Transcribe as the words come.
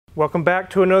Welcome back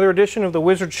to another edition of the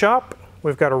Wizard Shop.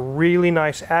 We've got a really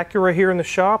nice Acura here in the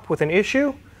shop with an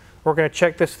issue. We're going to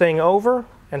check this thing over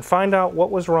and find out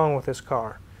what was wrong with this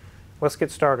car. Let's get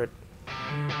started.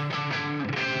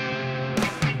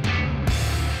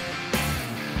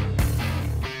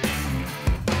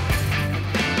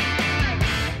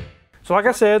 So like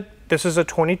I said, this is a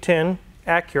 2010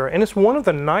 Acura, and it's one of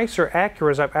the nicer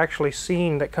Acuras I've actually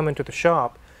seen that come into the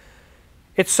shop.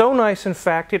 It's so nice, in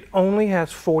fact, it only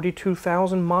has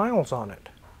 42,000 miles on it.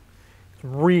 It's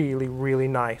really, really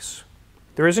nice.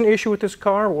 There is an issue with this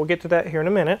car. We'll get to that here in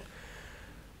a minute.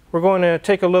 We're going to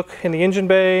take a look in the engine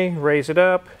bay, raise it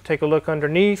up, take a look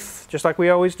underneath, just like we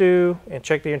always do, and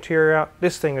check the interior out.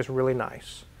 This thing is really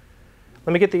nice.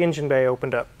 Let me get the engine bay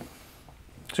opened up.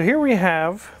 So here we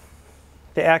have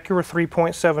the Acura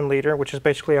 3.7 liter, which is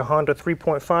basically a Honda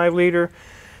 3.5 liter.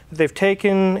 They've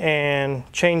taken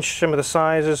and changed some of the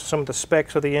sizes, some of the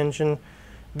specs of the engine.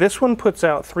 This one puts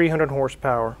out 300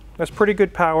 horsepower. That's pretty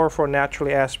good power for a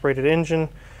naturally aspirated engine.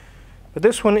 But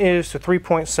this one is the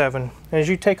 3.7. As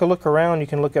you take a look around, you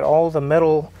can look at all the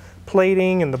metal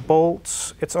plating and the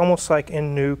bolts. It's almost like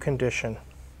in new condition.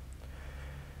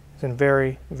 It's in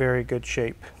very, very good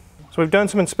shape. So we've done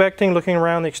some inspecting, looking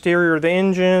around the exterior of the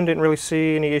engine. Didn't really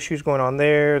see any issues going on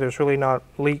there. There's really not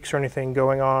leaks or anything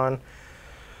going on.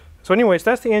 So anyways,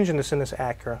 that's the engine that's in this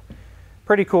Acura.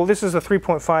 Pretty cool. This is a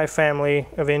 3.5 family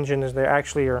of engines. They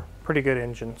actually are pretty good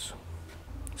engines.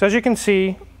 So as you can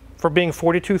see, for being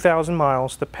 42,000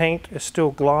 miles, the paint is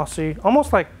still glossy,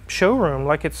 almost like showroom,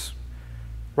 like it's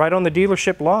right on the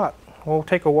dealership lot. We'll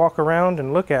take a walk around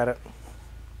and look at it.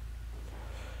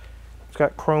 It's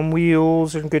got chrome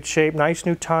wheels in good shape, nice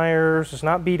new tires. It's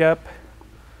not beat up.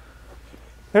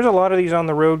 There's a lot of these on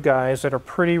the road, guys, that are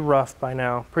pretty rough by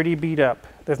now, pretty beat up.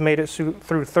 They've made it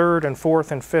through third and fourth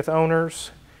and fifth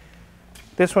owners.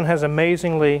 This one has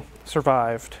amazingly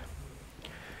survived.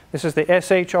 This is the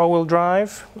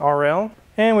SH-AWD RL.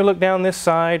 And we look down this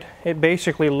side, it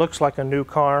basically looks like a new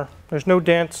car. There's no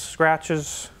dents,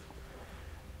 scratches.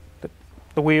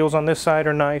 The wheels on this side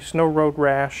are nice, no road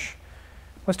rash.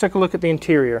 Let's take a look at the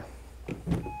interior.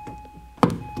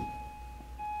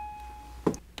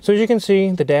 So as you can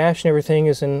see, the dash and everything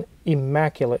is in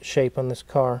immaculate shape on this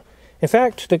car. In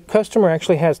fact, the customer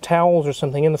actually has towels or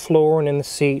something in the floor and in the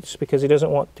seats because he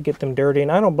doesn't want to get them dirty.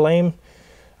 And I don't blame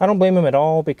him at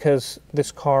all, because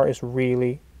this car is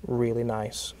really, really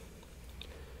nice.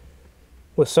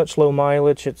 With such low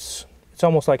mileage, it's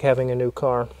almost like having a new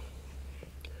car.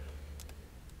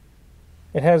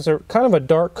 It has a kind of a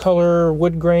dark color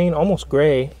wood grain, almost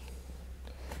gray,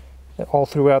 all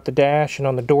throughout the dash and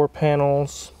on the door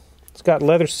panels. It's got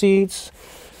leather seats.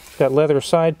 It's got leather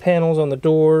side panels on the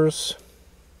doors.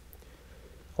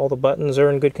 All the buttons are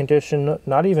in good condition.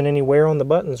 Not even any wear on the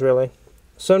buttons, really.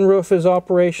 Sunroof is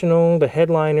operational. The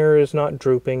headliner is not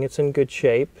drooping. It's in good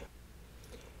shape.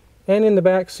 And in the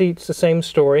back seats, the same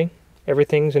story.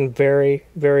 Everything's in very,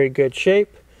 very good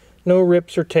shape. No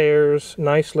rips or tears.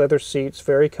 Nice leather seats.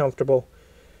 Very comfortable.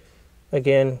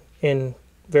 Again, in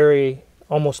very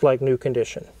almost like new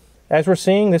condition. As we're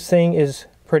seeing, this thing is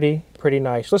pretty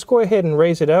nice. Let's go ahead and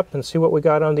raise it up and see what we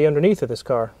got on the underneath of this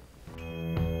car.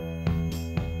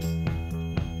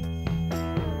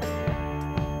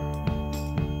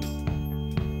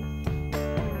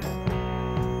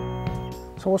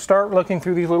 So we'll start looking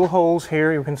through these little holes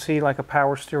here. You can see like a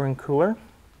power steering cooler.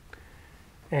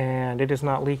 And it is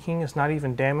not leaking. It's not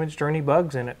even damaged or any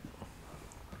bugs in it.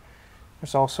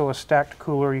 There's also a stacked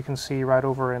cooler you can see right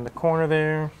over in the corner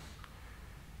there.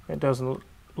 It doesn't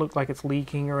look like it's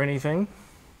leaking or anything.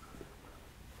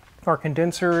 Our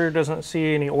condenser doesn't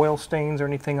see any oil stains or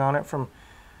anything on it from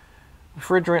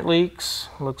refrigerant leaks.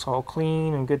 Looks all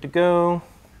clean and good to go.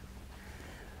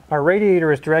 Our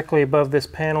radiator is directly above this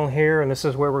panel here, and this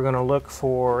is where we're going to look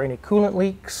for any coolant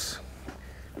leaks.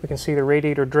 We can see the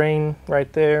radiator drain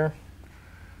right there.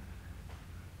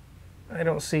 I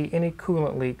don't see any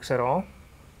coolant leaks at all.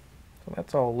 So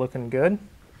that's all looking good.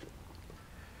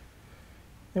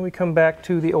 Then we come back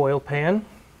to the oil pan.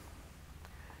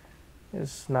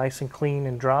 It's nice and clean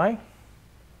and dry.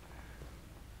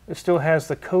 It still has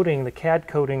the coating, the CAD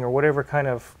coating, or whatever kind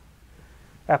of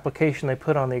application they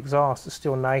put on the exhaust. It's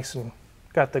still nice and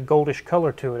got the goldish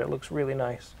color to it. It looks really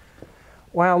nice.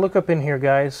 Wow, look up in here,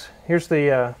 guys. Here's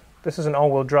the, this is an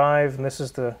all-wheel drive, and this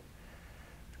is the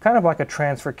kind of like a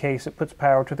transfer case. It puts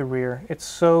power to the rear. It's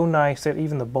so nice that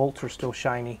even the bolts are still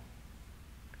shiny.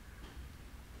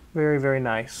 Very, very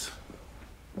nice.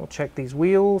 We'll check these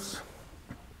wheels.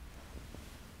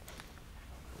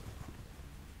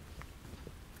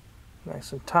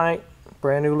 Nice and tight.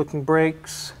 Brand new looking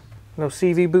brakes. No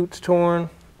CV boots torn.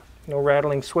 No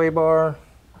rattling sway bar.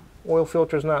 Oil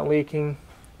filter's not leaking.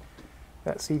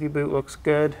 That CV boot looks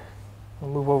good.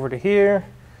 We'll move over to here.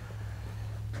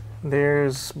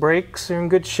 There's brakes are in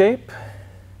good shape.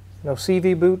 No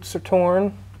CV boots are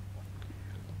torn.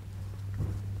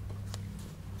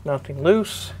 Nothing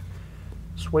loose.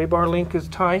 Sway bar link is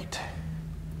tight.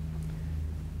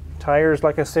 Tires,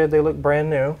 like I said, they look brand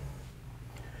new.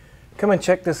 Come and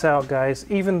check this out, guys.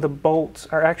 Even the bolts,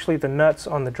 are actually the nuts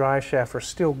on the drive shaft, are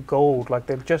still gold, like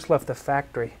they've just left the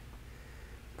factory.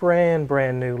 Brand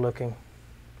new looking.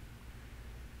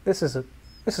 This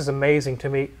is amazing to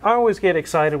me. I always get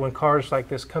excited when cars like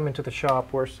this come into the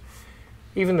shop, where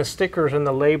even the stickers and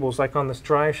the labels, like on this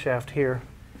drive shaft here,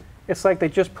 it's like they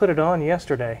just put it on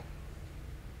yesterday.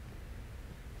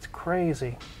 It's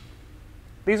crazy.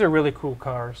 These are really cool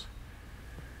cars.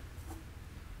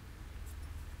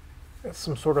 It's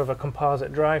some sort of a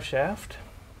composite drive shaft.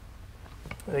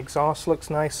 The exhaust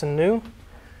looks nice and new.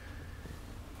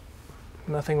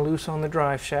 Nothing loose on the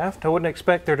drive shaft. I wouldn't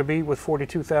expect there to be with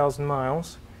 42,000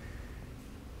 miles.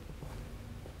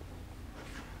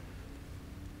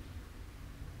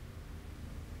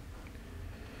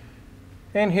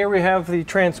 And here we have the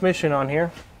transmission on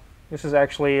here. This is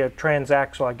actually a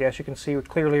transaxle, I guess. You can see it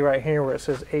clearly right here where it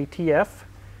says ATF,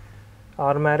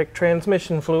 automatic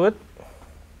transmission fluid.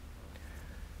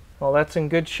 Well, that's in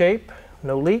good shape.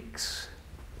 No leaks.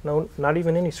 No, not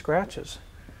even any scratches.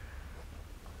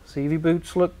 CV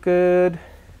boots look good.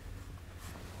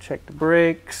 Check the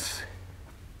brakes.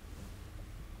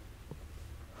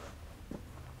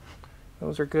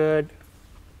 Those are good.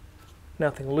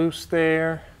 Nothing loose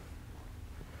there.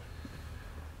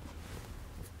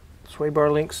 Sway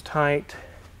bar link's tight.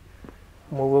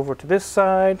 Move over to this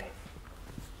side.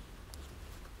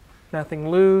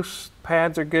 Nothing loose.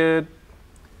 Pads are good.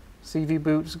 CV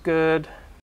boot's good.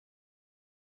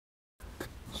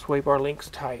 Sway bar link's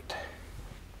tight.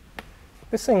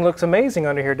 This thing looks amazing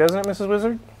under here, doesn't it, Mrs.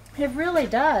 Wizard? It really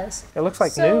does. It looks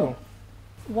like new.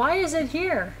 Why is it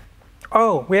here?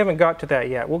 Oh, we haven't got to that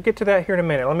yet. We'll get to that here in a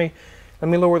minute. Let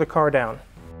me lower the car down.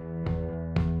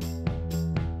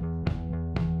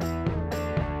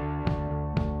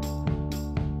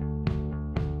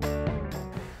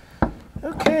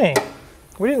 Okay,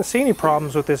 we didn't see any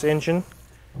problems with this engine,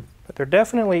 but there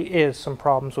definitely is some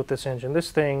problems with this engine.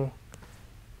 This thing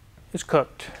is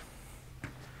cooked.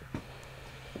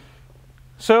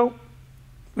 So,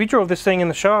 we drove this thing in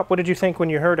the shop. What did you think when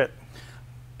you heard it?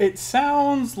 It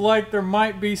sounds like there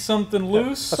might be something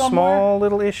loose somewhere. A small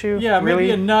little issue? Yeah, maybe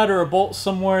really? a nut or a bolt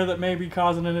somewhere that may be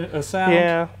causing a sound.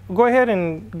 Yeah, go ahead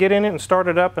and get in it and start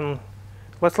it up, and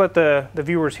let's let the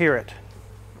viewers hear it.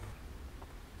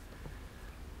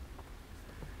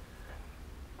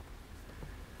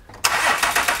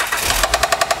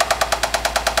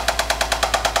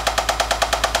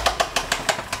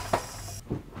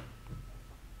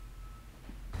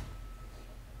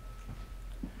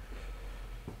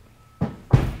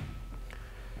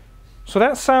 So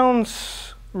that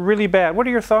sounds really bad. What are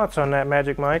your thoughts on that,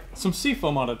 Magic Mike? Some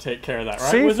seafoam ought to take care of that,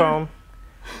 right, Seafoam?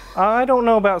 I don't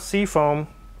know about seafoam.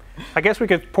 I guess we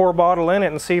could pour a bottle in it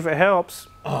and see if it helps.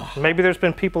 Ugh. Maybe there's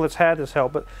been people that's had this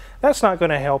help, but that's not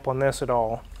going to help on this at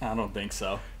all. I don't think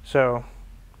so. So,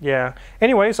 yeah.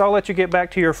 Anyways, I'll let you get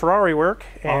back to your Ferrari work,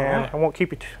 and right. I won't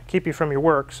keep you from your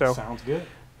work. So, sounds good.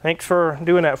 Thanks for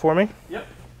doing that for me. Yep.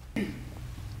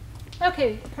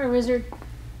 Okay, Car Wizard.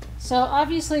 So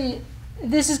obviously,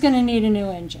 this is going to need a new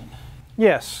engine.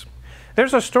 Yes.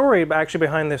 There's a story actually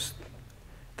behind this.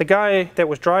 The guy that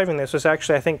was driving this is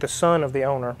actually, I think, the son of the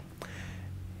owner.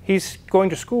 He's going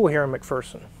to school here in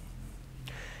McPherson.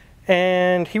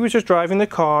 And he was just driving the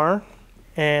car,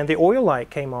 and the oil light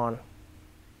came on.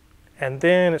 And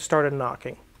then it started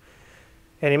knocking.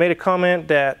 And he made a comment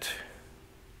that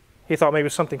he thought maybe it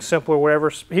was something simple or whatever.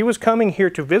 He was coming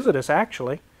here to visit us,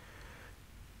 actually.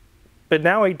 But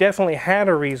now he definitely had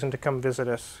a reason to come visit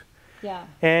us. Yeah.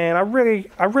 And I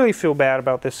really feel bad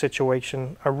about this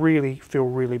situation. I really feel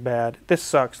really bad. This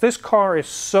sucks. This car is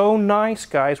so nice,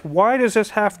 guys. Why does this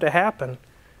have to happen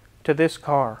to this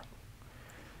car?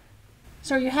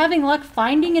 So are you having luck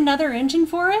finding another engine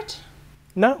for it?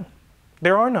 No,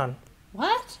 there are none.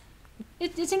 What?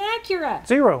 It's an Acura.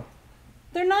 Zero.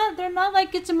 They're not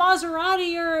like it's a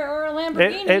Maserati or a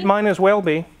Lamborghini. It might as well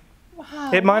be.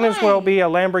 Wow. It might as why? well be a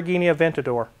Lamborghini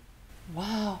Aventador.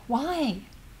 Wow. Why?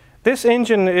 This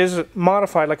engine is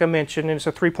modified, like I mentioned, and it's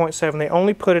a 3.7. They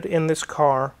only put it in this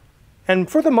car. And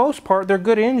for the most part, they're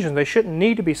good engines. They shouldn't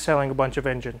need to be selling a bunch of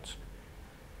engines.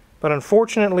 But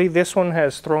unfortunately, this one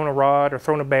has thrown a rod or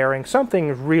thrown a bearing.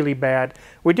 Something really bad.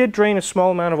 We did drain a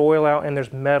small amount of oil out, and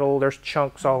there's metal, there's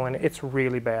chunks all in it. It's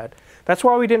really bad. That's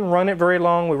why we didn't run it very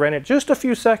long. We ran it just a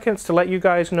few seconds to let you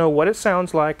guys know what it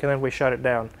sounds like, and then we shut it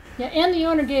down. Yeah, and the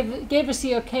owner gave us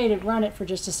the okay to run it for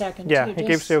just a second. Yeah, too. he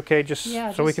gave us the okay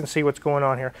so we can see what's going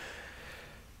on here.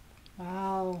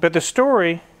 Wow. But the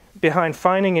story behind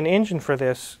finding an engine for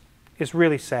this is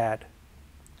really sad.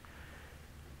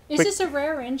 Is this a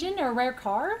rare engine or a rare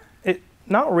car?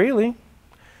 Not really.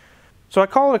 So I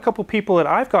called a couple people that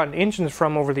I've gotten engines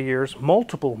from over the years,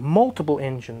 multiple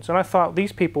engines, and I thought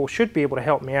these people should be able to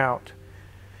help me out.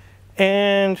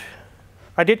 And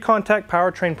I did contact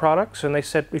Powertrain Products, and they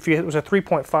said if it was a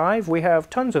 3.5, we have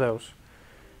tons of those.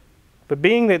 But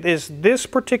being that is this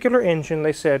particular engine,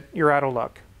 they said, you're out of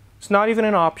luck. It's not even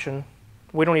an option.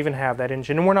 We don't even have that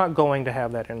engine, and we're not going to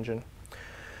have that engine.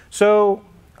 So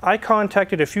I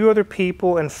contacted a few other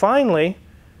people, and finally,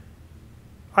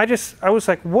 I was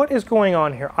like, what is going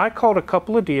on here? I called a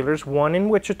couple of dealers, one in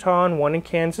Wichita and one in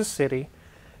Kansas City,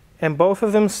 and both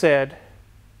of them said,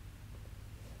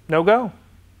 no go.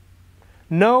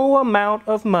 No amount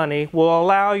of money will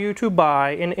allow you to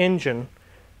buy an engine,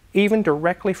 even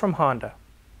directly from Honda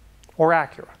or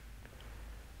Acura,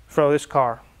 for this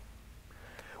car.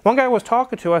 One guy I was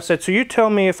talking to, I said, so you tell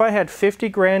me if I had 50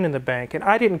 grand in the bank and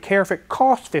I didn't care if it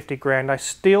cost 50 grand, I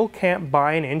still can't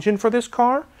buy an engine for this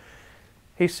car?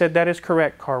 He said, that is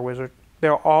correct, Car Wizard.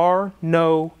 There are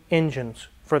no engines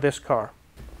for this car.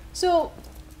 So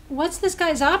what's this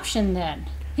guy's option then?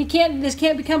 This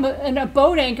can't become a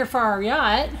boat anchor for our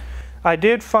yacht. I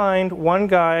did find one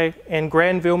guy in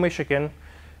Granville, Michigan.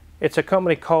 It's a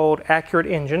company called Acura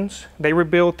Engines. They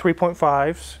rebuild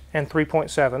 3.5s and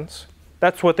 3.7s.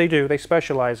 That's what they do. They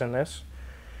specialize in this.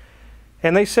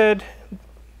 And they said,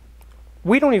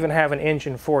 we don't even have an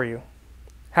engine for you.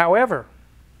 However,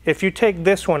 if you take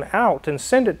this one out and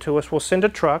send it to us, we'll send a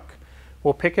truck,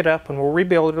 we'll pick it up and we'll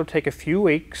rebuild it. It'll take a few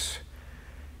weeks.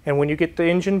 And when you get the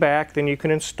engine back, then you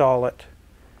can install it.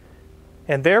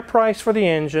 And their price for the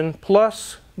engine,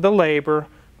 plus the labor,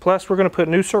 plus we're going to put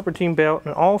a new serpentine belt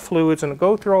and all fluids and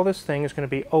go through all this thing is going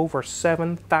to be over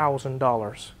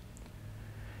 $7,000.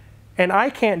 And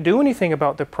I can't do anything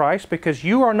about the price because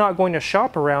you are not going to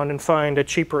shop around and find a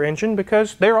cheaper engine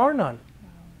because there are none.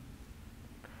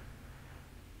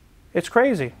 It's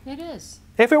crazy. It is.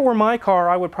 If it were my car,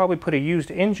 I would probably put a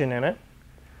used engine in it.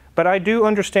 But I do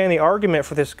understand the argument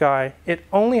for this guy. It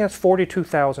only has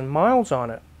 42,000 miles on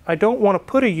it. I don't want to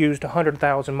put a used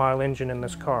 100,000 mile engine in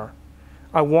this car.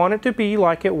 I want it to be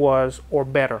like it was or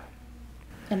better.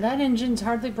 And that engine's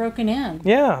hardly broken in.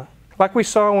 Yeah. Like we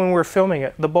saw when we were filming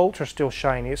it, the bolts are still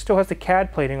shiny. It still has the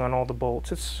CAD plating on all the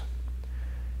bolts.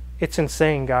 It's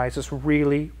insane, guys. It's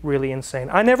really, really insane.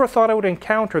 I never thought I would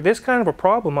encounter this kind of a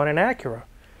problem on an Acura.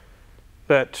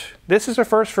 But this is a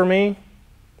first for me,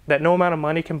 that no amount of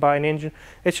money can buy an engine.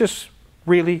 It's just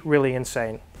really, really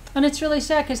insane. And it's really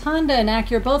sad because Honda and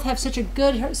Acura both have such a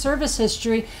good service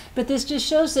history, but this just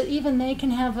shows that even they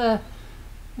can have a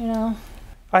lemon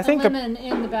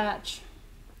in the batch.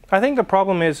 I think the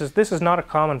problem is this is not a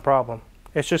common problem.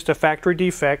 It's just a factory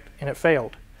defect and it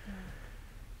failed.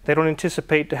 They don't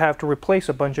anticipate to have to replace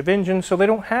a bunch of engines, so they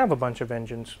don't have a bunch of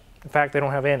engines. In fact, they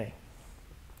don't have any.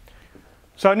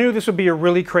 So I knew this would be a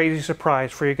really crazy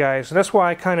surprise for you guys, and that's why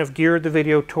I kind of geared the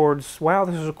video towards, wow,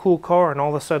 this is a cool car, and all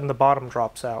of a sudden the bottom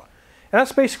drops out. And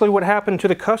that's basically what happened to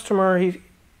the customer.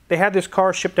 They had this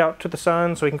car shipped out to the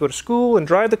son so he can go to school and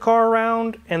drive the car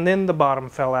around, and then the bottom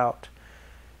fell out.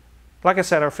 Like I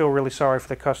said, I feel really sorry for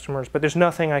the customers, but there's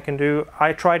nothing I can do.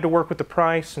 I tried to work with the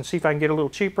price and see if I can get a little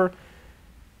cheaper.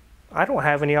 I don't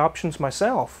have any options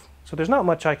myself, so there's not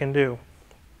much I can do.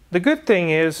 The good thing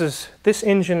is this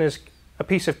engine is a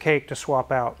piece of cake to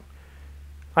swap out.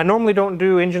 I normally don't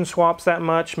do engine swaps that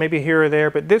much, maybe here or there,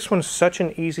 but this one's such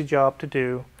an easy job to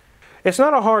do. It's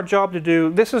not a hard job to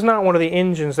do. This is not one of the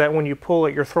engines that when you pull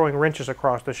it, you're throwing wrenches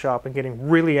across the shop and getting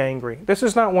really angry. This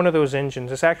is not one of those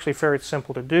engines. It's actually very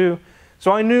simple to do.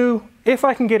 So I knew if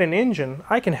I can get an engine,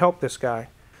 I can help this guy.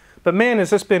 But man, has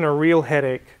this been a real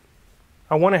headache.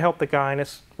 I want to help the guy, and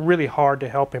it's really hard to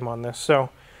help him on this.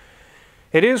 So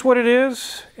it is what it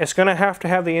is. It's going to have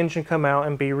the engine come out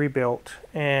and be rebuilt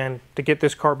and to get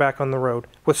this car back on the road.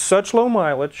 With such low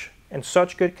mileage and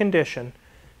such good condition,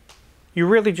 you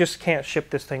really just can't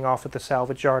ship this thing off at the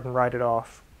salvage yard and write it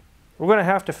off. We're going to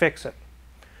have to fix it.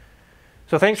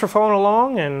 So thanks for following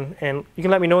along, and you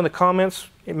can let me know in the comments.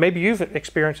 Maybe you've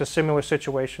experienced a similar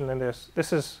situation than this.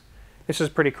 This is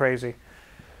pretty crazy.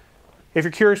 If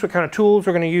you're curious what kind of tools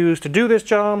we're going to use to do this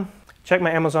job, Check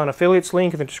my Amazon affiliates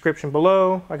link in the description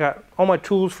below. I got all my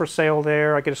tools for sale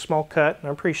there. I get a small cut, and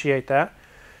I appreciate that.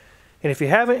 And if you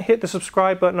haven't hit the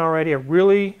subscribe button already, I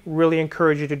really, really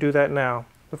encourage you to do that now.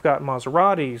 We've got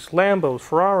Maseratis, Lambos,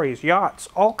 Ferraris, yachts,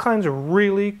 all kinds of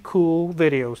really cool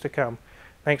videos to come.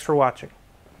 Thanks for watching.